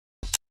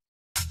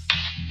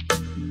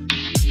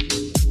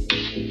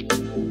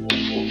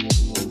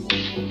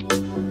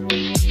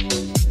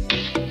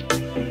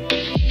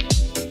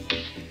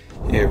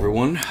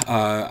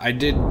I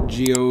did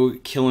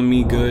JIHYO Killin'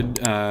 Me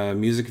Good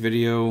music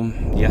video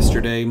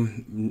yesterday.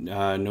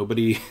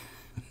 Nobody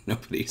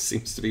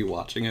seems to be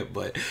watching it,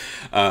 but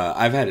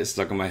I've had it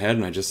stuck in my head,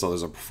 and I just saw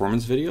there's a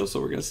performance video, so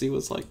we're gonna see what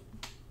it's like.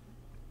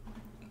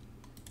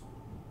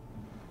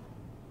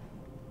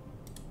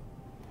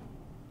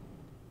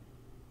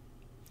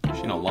 Is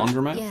she in a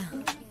laundromat? Yeah.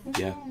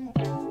 Yeah.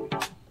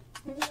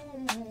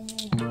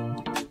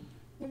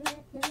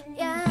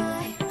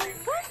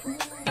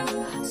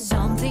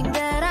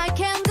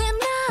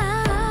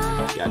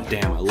 God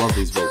damn, I love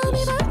these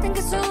vocals.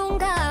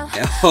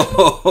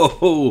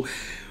 Oh,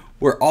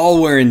 we're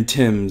all wearing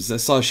Tims. I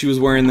saw she was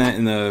wearing that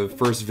in the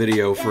first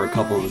video for a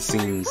couple of the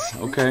scenes.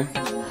 Okay.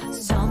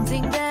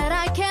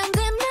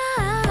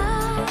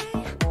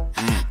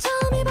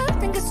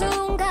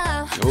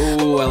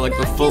 Oh, I like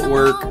the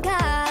footwork.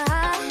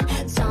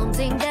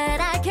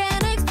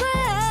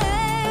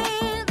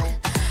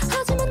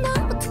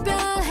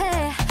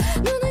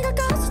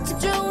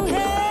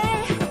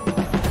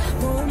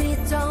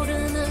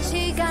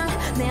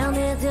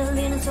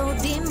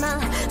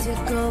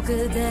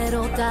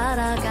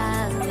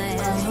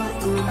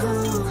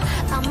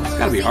 It's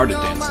gotta be hard to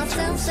dance in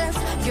Tims.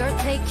 You're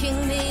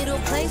taking me to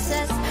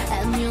places,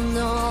 and you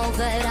know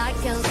that I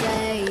can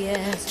say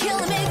yes.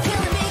 Killing me,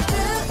 killing me.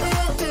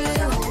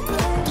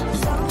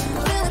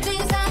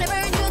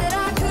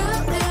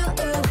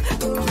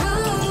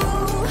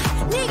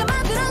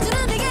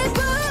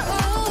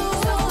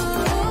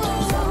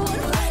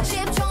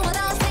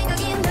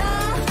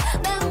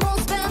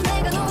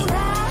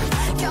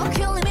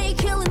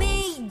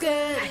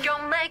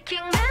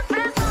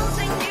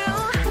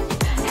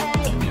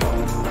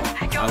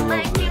 I love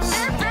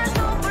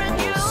this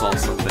little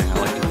salsa thing. I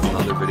liked it from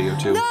another video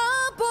too.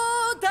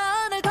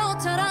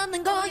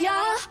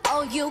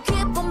 Oh, you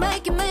keep on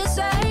making me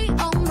say,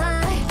 oh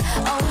my,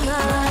 oh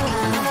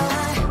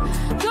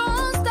my.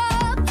 Don't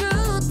stop,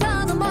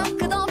 두다는 말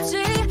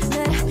끝없이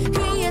내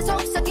귀에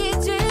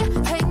속삭이지.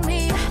 Take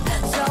me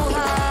so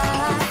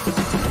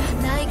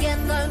high. 나에게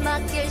널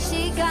맡길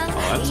시간.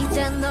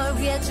 이제 널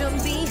위해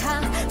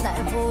준비한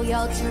날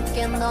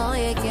보여줄게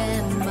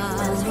너에게만.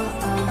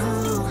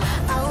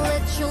 I'll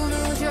let you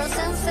lose your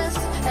senses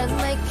and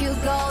make you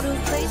go to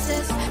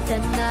places.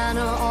 Then I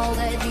know all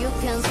that you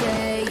can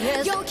say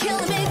yes. You're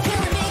killing me,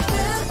 killing me.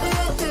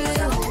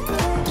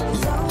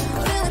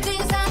 Feel the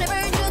things I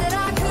never knew that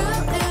I could.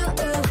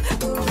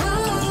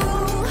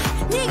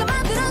 네가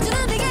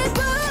만들어주는 네게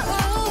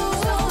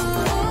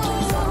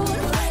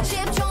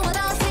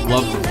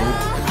Love the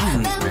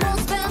vocals.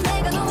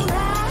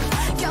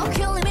 You're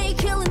killing me,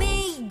 killing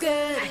me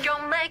good.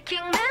 You're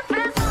making me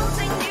feel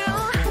something new.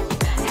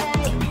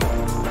 Hey,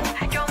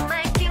 you're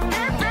making me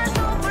feel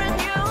so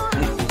brand new.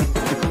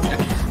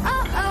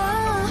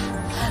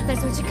 날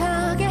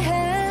솔직하게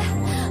해.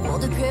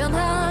 모두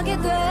표현하게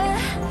돼.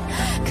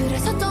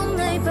 그래서 또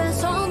내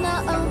입에서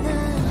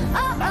나오는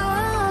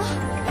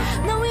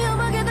너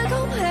위험하게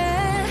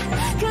달콤해.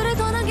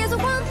 그래도 난 계속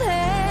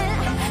원해.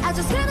 I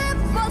just can't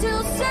afford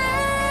to say.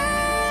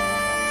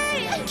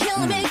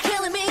 Killing me,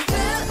 killing me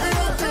good.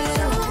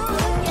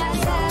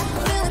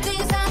 Feel the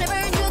things I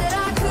never knew that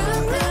I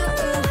could.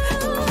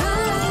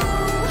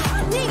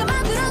 네가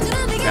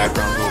만들어주는 네게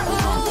Background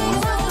vocals on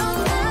point.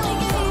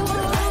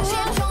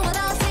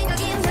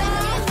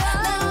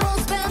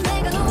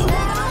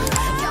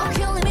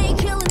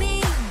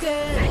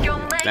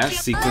 That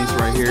sequence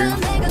right here,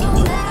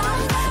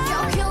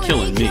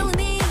 killing me.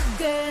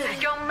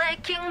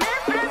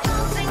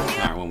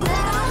 Alright, one more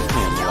time.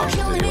 I'm watch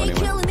the video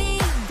anyway.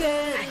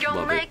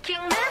 Love it.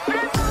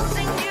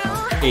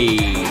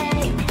 Hey.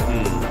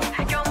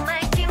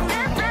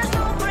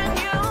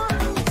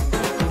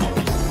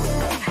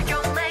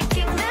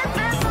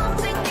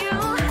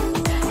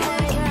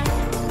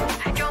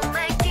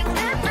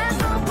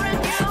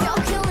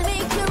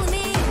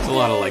 There's a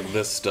lot of like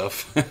this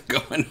stuff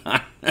going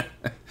on.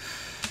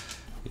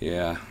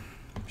 Yeah,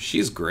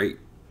 she's great.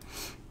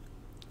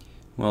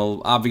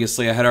 Well,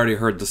 obviously, I had already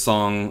heard the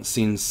song,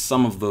 seen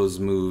some of those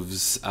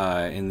moves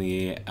in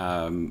the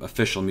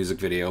official music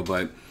video,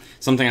 but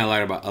something I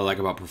like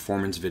about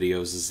performance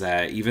videos is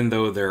that even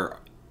though there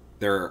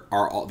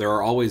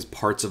are always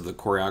parts of the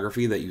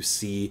choreography that you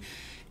see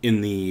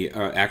in the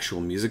actual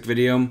music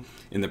video,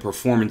 in the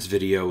performance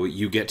video,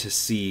 you get to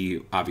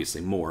see obviously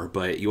more,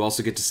 but you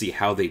also get to see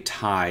how they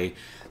tie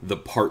the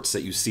parts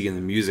that you see in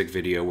the music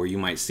video, where you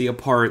might see a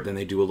part, then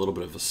they do a little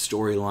bit of a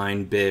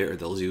storyline bit, or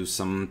they'll do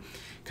some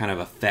kind of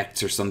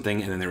effects or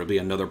something, and then there will be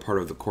another part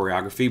of the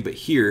choreography. But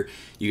here,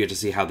 you get to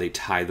see how they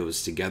tie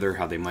those together,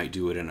 how they might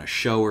do it in a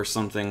show or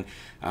something,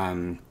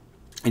 and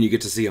you get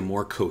to see a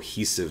more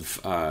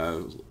cohesive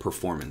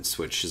performance,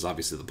 which is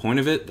obviously the point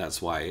of it. That's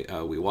why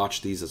we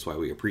watch these, that's why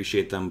we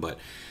appreciate them, but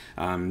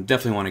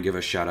definitely want to give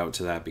a shout out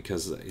to that,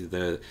 because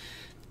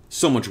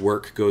so much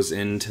work goes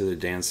into the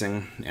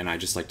dancing, and I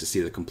just like to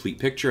see the complete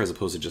picture as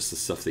opposed to just the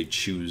stuff they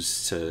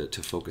choose to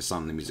focus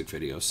on in the music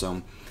video.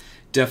 So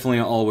definitely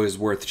always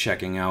worth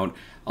checking out.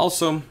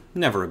 Also,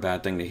 never a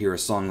bad thing to hear a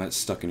song that's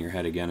stuck in your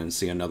head again and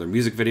see another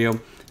music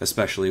video,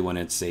 especially when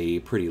it's a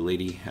pretty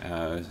lady,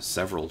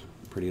 several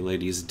pretty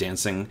ladies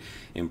dancing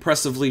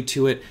impressively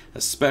to it,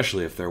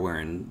 especially if they're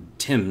wearing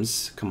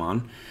Timbs. Come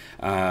on.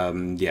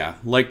 Yeah,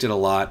 liked it a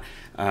lot.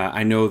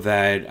 I know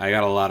that I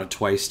got a lot of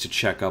Twice to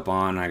check up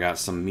on. I got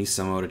some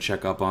Misamo to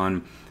check up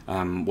on.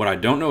 What I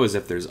don't know is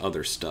if there's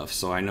other stuff.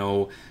 So I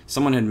know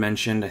someone had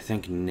mentioned, I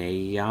think,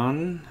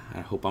 Neon. I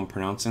hope I'm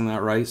pronouncing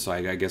that right. So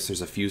I guess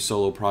there's a few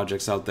solo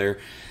projects out there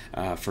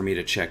for me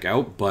to check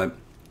out. But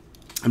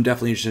I'm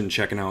definitely interested in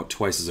checking out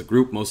Twice as a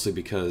group, mostly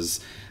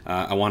because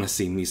I want to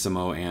see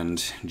Misamo and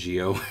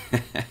JIHYO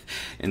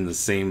in the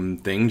same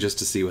thing, just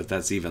to see what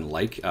that's even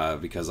like,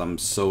 because I'm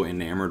so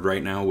enamored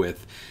right now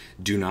with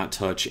Do Not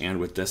Touch and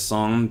with this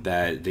song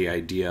that the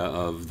idea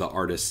of the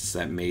artists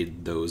that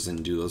made those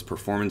and do those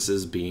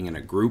performances being in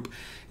a group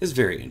is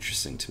very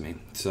interesting to me.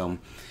 So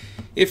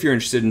if you're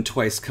interested in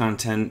Twice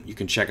content, you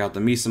can check out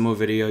the Misamo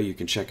video, you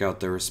can check out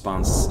the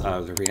response,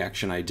 the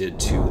reaction I did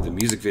to the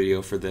music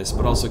video for this,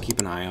 but also keep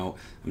an eye out.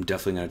 I'm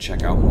definitely going to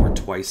check out more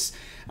Twice.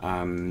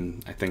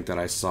 I think that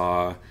I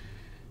saw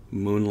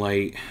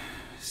Moonlight,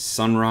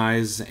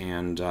 Sunrise,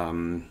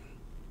 and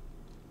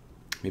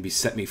maybe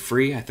Set Me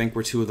Free, I think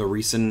were two of the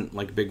recent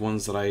big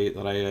ones that I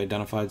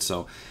identified.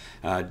 So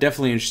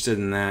definitely interested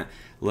in that.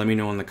 Let me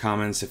know in the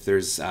comments if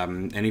there's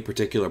any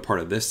particular part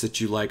of this that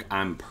you like.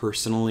 I'm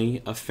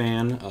personally a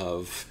fan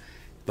of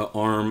the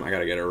arm, I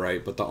gotta get it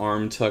right, but the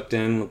arm tucked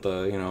in with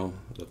the,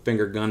 the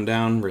finger gun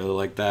down, really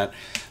like that.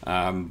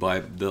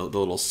 But the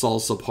little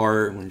salsa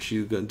part, when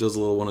she does a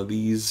little one of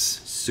these,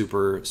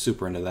 super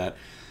into that.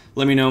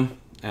 Let me know,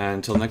 and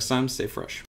until next time, stay fresh.